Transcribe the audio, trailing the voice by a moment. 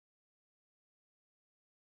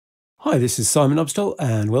Hi, this is Simon Upstall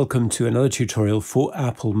and welcome to another tutorial for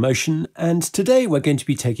Apple Motion, and today we're going to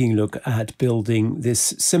be taking a look at building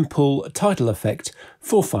this simple title effect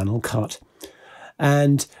for Final Cut.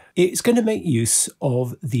 And it's going to make use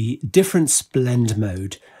of the difference blend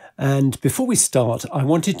mode. And before we start, I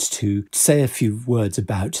wanted to say a few words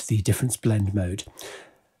about the difference blend mode.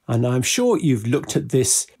 And I'm sure you've looked at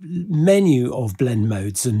this menu of blend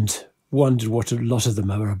modes and wondered what a lot of them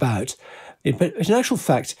are about. But in actual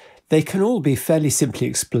fact, they can all be fairly simply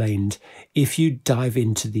explained if you dive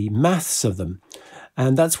into the maths of them.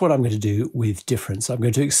 And that's what I'm going to do with difference. I'm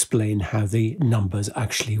going to explain how the numbers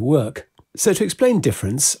actually work. So to explain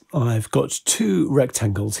difference, I've got two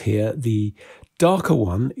rectangles here. The darker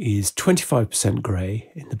one is 25% grey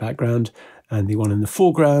in the background, and the one in the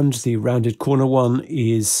foreground, the rounded corner one,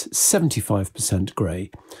 is 75% grey.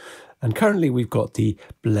 And currently we've got the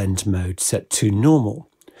blend mode set to normal.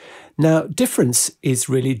 Now, difference is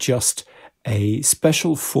really just a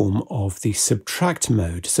special form of the subtract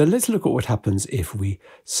mode. So let's look at what happens if we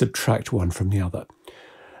subtract one from the other.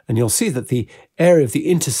 And you'll see that the area of the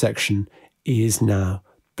intersection is now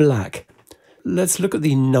black. Let's look at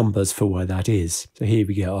the numbers for why that is. So here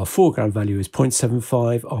we go. Our foreground value is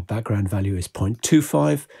 0.75. Our background value is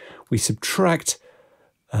 0.25. We subtract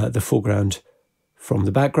the foreground from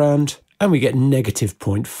the background and we get negative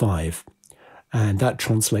 0.5. And that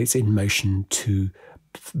translates in motion to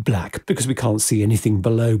black because we can't see anything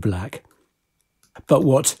below black. But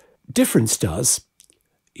what difference does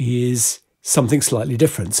is something slightly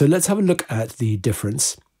different. So let's have a look at the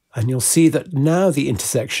difference. And you'll see that now the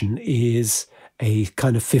intersection is a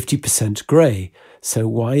kind of 50% grey. So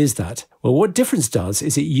why is that? Well, what difference does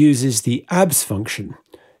is it uses the abs function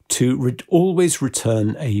to always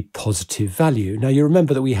return a positive value. Now you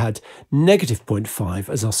remember that we had negative 0.5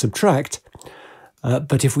 as our subtract,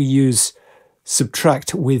 but if we use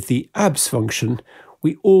subtract with the abs function,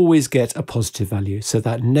 we always get a positive value. So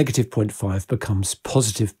that negative 0.5 becomes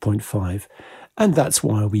positive 0.5. And that's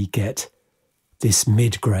why we get this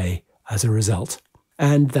mid-grey as a result.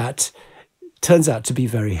 And that turns out to be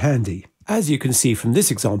very handy. As you can see from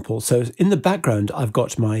this example, so in the background, I've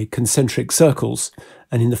got my concentric circles,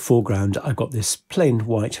 and in the foreground, I've got this plain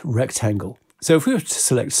white rectangle. So if we were to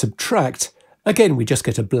select subtract, again, we just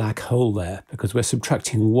get a black hole there because we're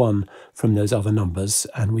subtracting 1 from those other numbers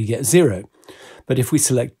and we get 0. But if we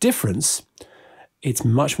select difference, it's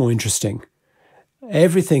much more interesting.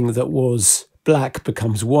 Everything that was black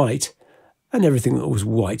becomes white and everything that was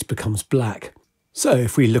white becomes black. So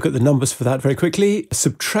if we look at the numbers for that very quickly,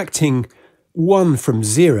 subtracting 1 from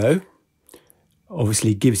 0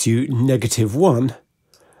 obviously gives you negative 1.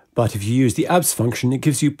 But if you use the abs function, it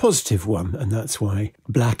gives you positive 1, and that's why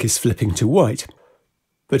black is flipping to white.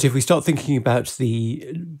 But if we start thinking about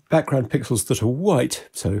the background pixels that are white,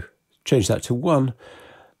 so change that to 1,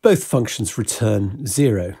 both functions return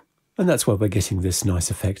 0. And that's why we're getting this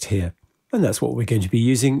nice effect here. And that's what we're going to be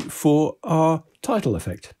using for our title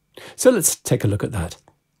effect. So let's take a look at that.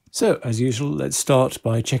 So as usual, let's start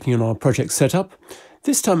by checking on our project setup.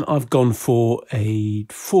 This time I've gone for a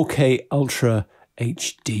 4K Ultra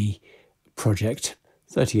HD project,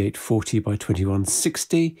 3840 by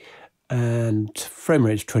 2160, and frame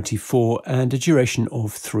rate of 24 and a duration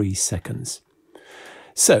of 3 seconds.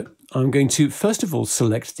 So I'm going to first of all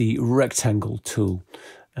select the rectangle tool,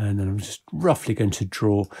 and then I'm just roughly going to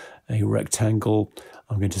draw a rectangle.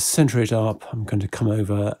 I'm going to center it up. I'm going to come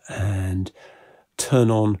over and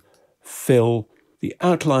turn on fill. The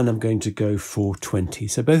outline I'm going to go for 20.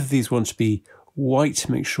 So both of these want to be white.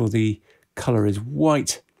 Make sure the colour is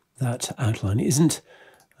white. That outline isn't.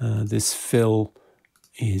 This fill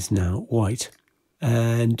is now white.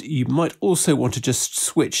 And you might also want to just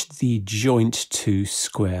switch the joint to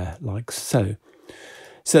square, like so.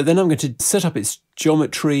 So then I'm going to set up its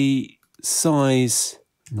geometry, size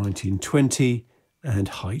 1920, and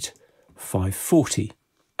height 540.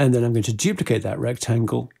 And then I'm going to duplicate that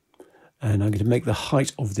rectangle, and I'm going to make the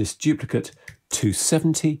height of this duplicate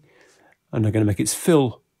 270, and I'm going to make its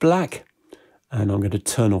fill black, and I'm going to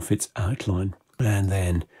turn off its outline. And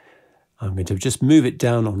then I'm going to just move it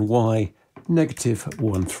down on Y, negative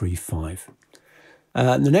 135.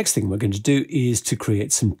 And the next thing we're going to do is to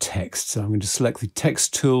create some text. So I'm going to select the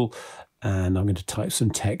text tool and I'm going to type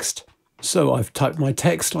some text. So I've typed my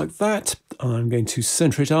text like that. I'm going to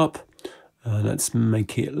center it up. Let's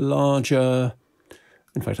make it larger.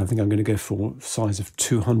 In fact, I think I'm going to go for a size of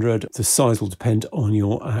 200. The size will depend on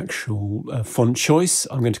your actual font choice.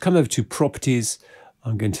 I'm going to come over to Properties.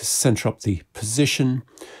 I'm going to center up the position.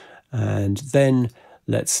 And then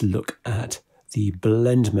let's look at the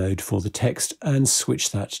blend mode for the text and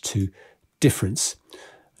switch that to difference.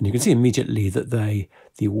 And you can see immediately that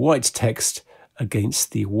the white text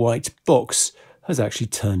against the white box has actually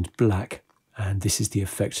turned black. And this is the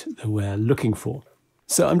effect that we're looking for.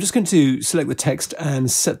 So I'm just going to select the text and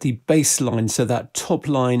set the baseline so that top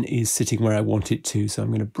line is sitting where I want it to. So I'm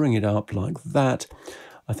going to bring it up like that.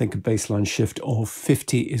 I think a baseline shift of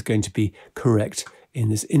 50 is going to be correct in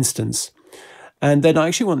this instance. And then I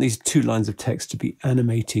actually want these two lines of text to be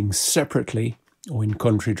animating separately or in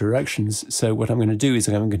contrary directions. So what I'm going to do is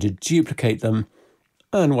I'm going to duplicate them.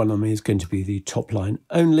 And one of them is going to be the top line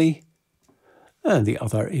only. And the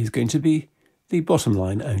other is going to be the bottom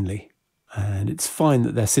line only. And it's fine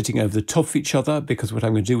that they're sitting over the top of each other, because what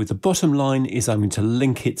I'm going to do with the bottom line is I'm going to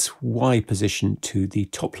link its Y position to the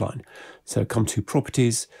top line. So come to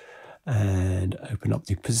Properties and open up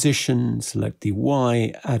the position, select the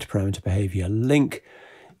Y, add parameter behavior link,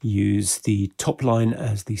 use the top line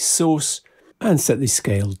as the source and set the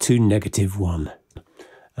scale to -1.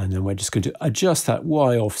 And then we're just going to adjust that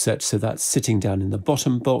Y offset so that's sitting down in the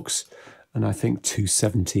bottom box. And I think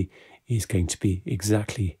 270 is going to be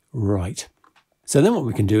exactly right. So then what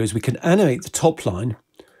we can do is we can animate the top line,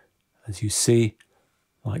 as you see,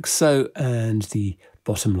 like so, and the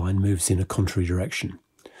bottom line moves in a contrary direction.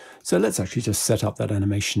 So let's actually just set up that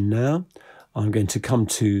animation now. I'm going to come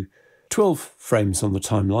to 12 frames on the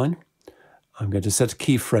timeline. I'm going to set a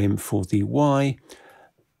keyframe for the Y.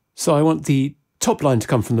 So I want the top line to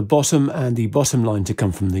come from the bottom and the bottom line to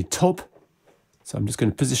come from the top. So I'm just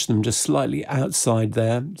going to position them just slightly outside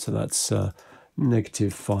there. So that's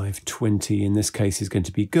 -520 in this case is going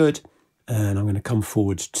to be good. And I'm going to come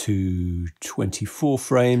forward to 24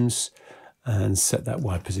 frames and set that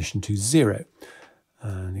Y position to 0.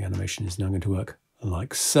 And the animation is now going to work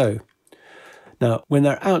like so. Now, when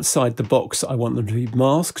they're outside the box, I want them to be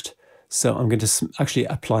masked. So I'm going to actually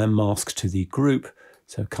apply a mask to the group.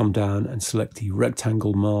 So come down and select the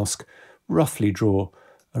rectangle mask, roughly draw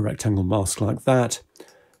a rectangle mask like that.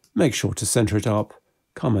 Make sure to center it up,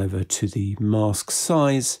 come over to the mask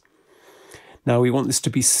size. Now we want this to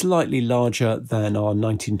be slightly larger than our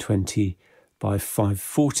 1920 by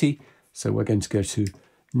 540. So we're going to go to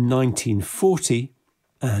 1940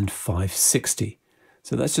 and 560.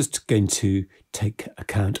 So that's just going to take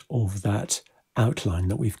account of that outline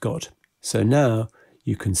that we've got. So now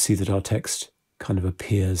you can see that our text kind of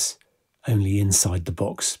appears only inside the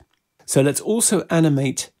box. So let's also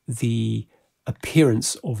animate the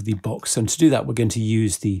appearance of the box. And to do that, we're going to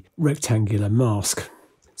use the rectangular mask.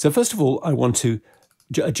 So first of all, I want to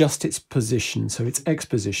adjust its position. So its X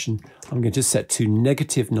position, I'm going to set to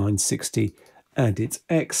 -960, and its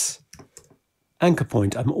X anchor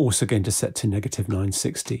point, I'm also going to set to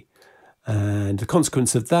 -960. And the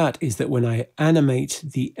consequence of that is that when I animate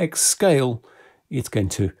the X scale, it's going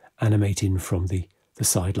to animate in from the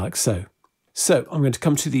side like so. So I'm going to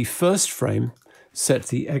come to the first frame, set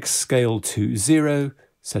the X scale to 0,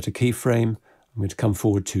 set a keyframe. I'm going to come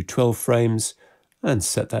forward to 12 frames and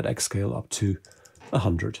set that X scale up to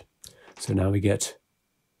 100. So now we get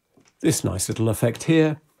this nice little effect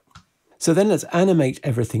here. So then let's animate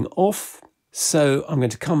everything off. So I'm going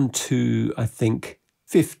to come to, I think,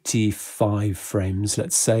 55 frames,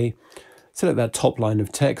 let's say. Select that top line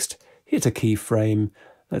of text, hit a keyframe.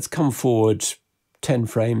 Let's come forward 10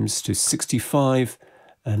 frames to 65,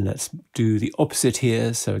 and let's do the opposite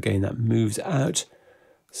here. So again, that moves out.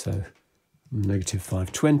 So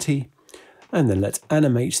 -520. And then let's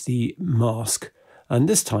animate the mask. And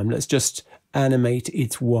this time, let's just animate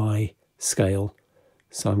its Y scale.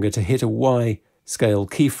 So I'm going to hit a Y scale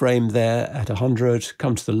keyframe there at 100,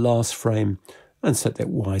 come to the last frame and set that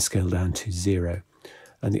Y scale down to 0.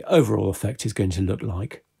 And the overall effect is going to look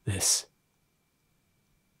like this.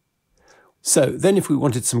 So then if we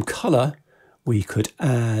wanted some color, we could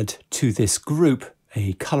add to this group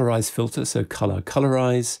a colorize filter. So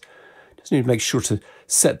colorize. Just need to make sure to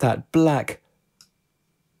set that black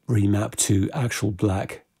remap to actual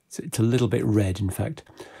black. So it's a little bit red, in fact.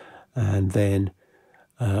 And then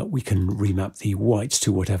we can remap the white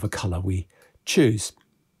to whatever color we choose.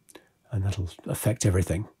 And that'll affect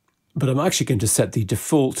everything. But I'm actually going to set the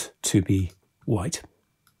default to be white.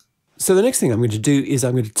 So the next thing I'm going to do is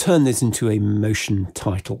I'm going to turn this into a motion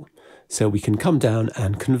title. So we can come down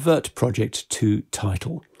and convert project to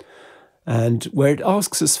title. And where it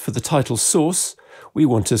asks us for the title source, we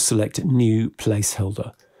want to select new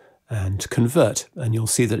placeholder and convert. And you'll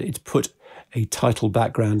see that it's put a title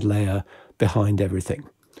background layer behind everything.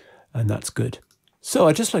 And that's good. So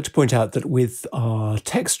I'd just like to point out that with our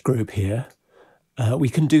text group here, we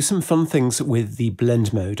can do some fun things with the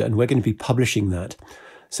blend mode, and we're going to be publishing that.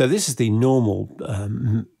 So this is the normal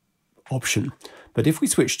option. But if we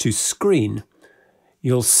switch to screen,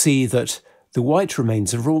 you'll see that the white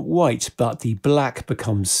remains white, but the black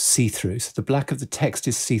becomes see-through. So the black of the text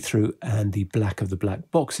is see-through and the black of the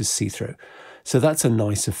black box is see-through. So that's a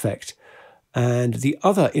nice effect. And the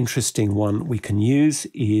other interesting one we can use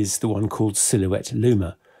is the one called Silhouette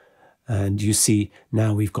Luma. And you see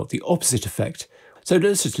now we've got the opposite effect. So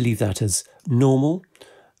let's just leave that as normal.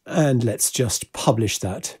 And let's just publish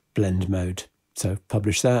that blend mode. So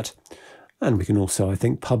publish that. And we can also, I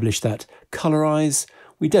think, publish that colorize.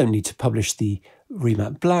 We don't need to publish the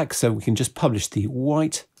remap black, so we can just publish the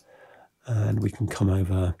white. And we can come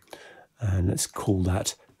over and let's call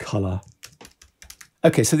that color.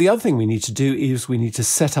 Okay, so the other thing we need to do is we need to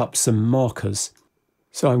set up some markers.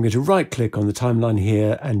 So I'm going to right click on the timeline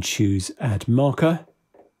here and choose Add Marker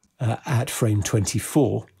at frame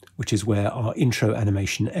 24, which is where our intro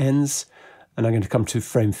animation ends. And I'm going to come to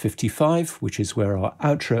frame 55, which is where our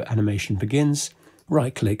outro animation begins.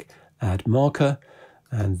 Right click, Add Marker,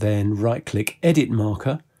 and then right click, Edit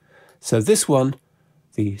Marker. So this one,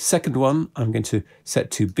 the second one, I'm going to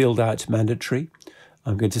set to Build Out Mandatory.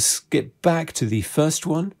 I'm going to skip back to the first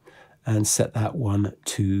one and set that one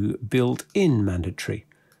to Build In Mandatory.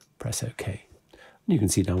 Press OK. You can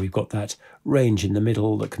see now we've got that range in the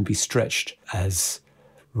middle that can be stretched as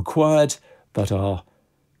required, but our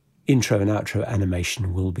intro and outro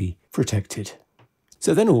animation will be protected.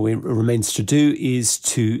 So then all it remains to do is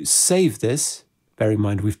to save this. Bear in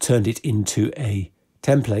mind we've turned it into a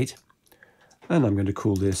template, and I'm going to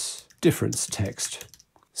call this difference text.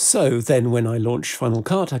 So then when I launch Final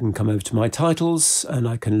Cut, I can come over to my titles and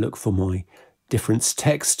I can look for my difference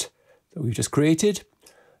text that we've just created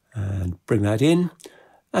and bring that in,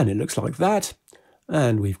 and it looks like that.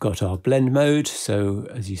 And we've got our blend mode, so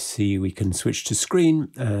as you see we can switch to screen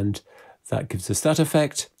and that gives us that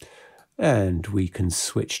effect. And we can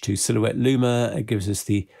switch to Silhouette Luma, it gives us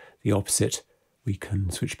the opposite. We can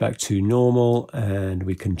switch back to normal and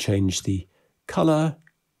we can change the color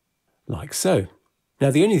like so. Now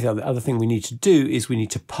the only other thing we need to do is we need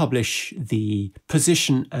to publish the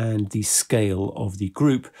position and the scale of the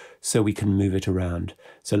group so we can move it around.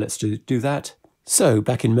 So let's do that. So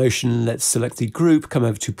back in motion, let's select the group, come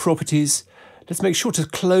over to properties. Let's make sure to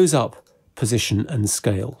close up position and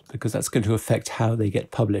scale because that's going to affect how they get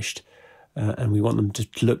published. And we want them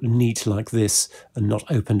to look neat like this and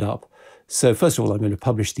not opened up. So first of all, I'm going to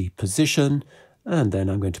publish the position and then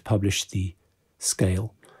I'm going to publish the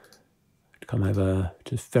scale. Come over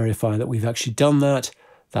to verify that we've actually done that.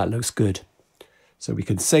 That looks good. So we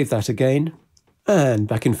can save that again. And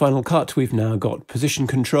back in Final Cut, we've now got position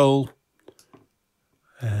control.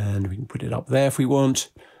 And we can put it up there if we want.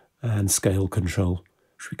 And scale control,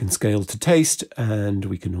 which we can scale to taste. And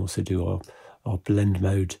we can also do our blend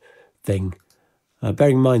mode thing.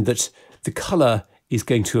 Bearing in mind that the color is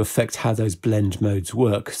going to affect how those blend modes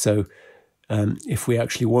work. So if we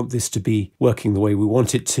actually want this to be working the way we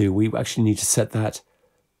want it to, we actually need to set that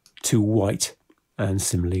to white. And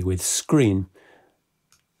similarly with screen,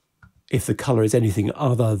 if the color is anything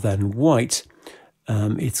other than white,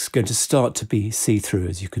 it's going to start to be see-through,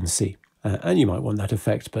 as you can see. And you might want that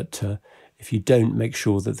effect, but if you don't, make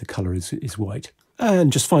sure that the color is white.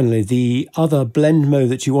 And just finally, the other blend mode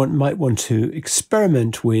that you might want to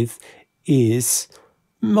experiment with is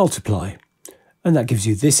multiply. And that gives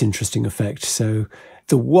you this interesting effect. So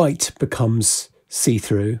the white becomes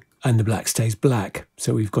see-through and the black stays black.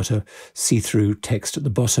 So we've got a see-through text at the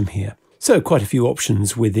bottom here. So quite a few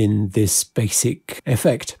options within this basic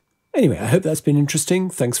effect. Anyway, I hope that's been interesting.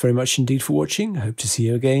 Thanks very much indeed for watching. I hope to see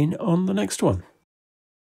you again on the next one.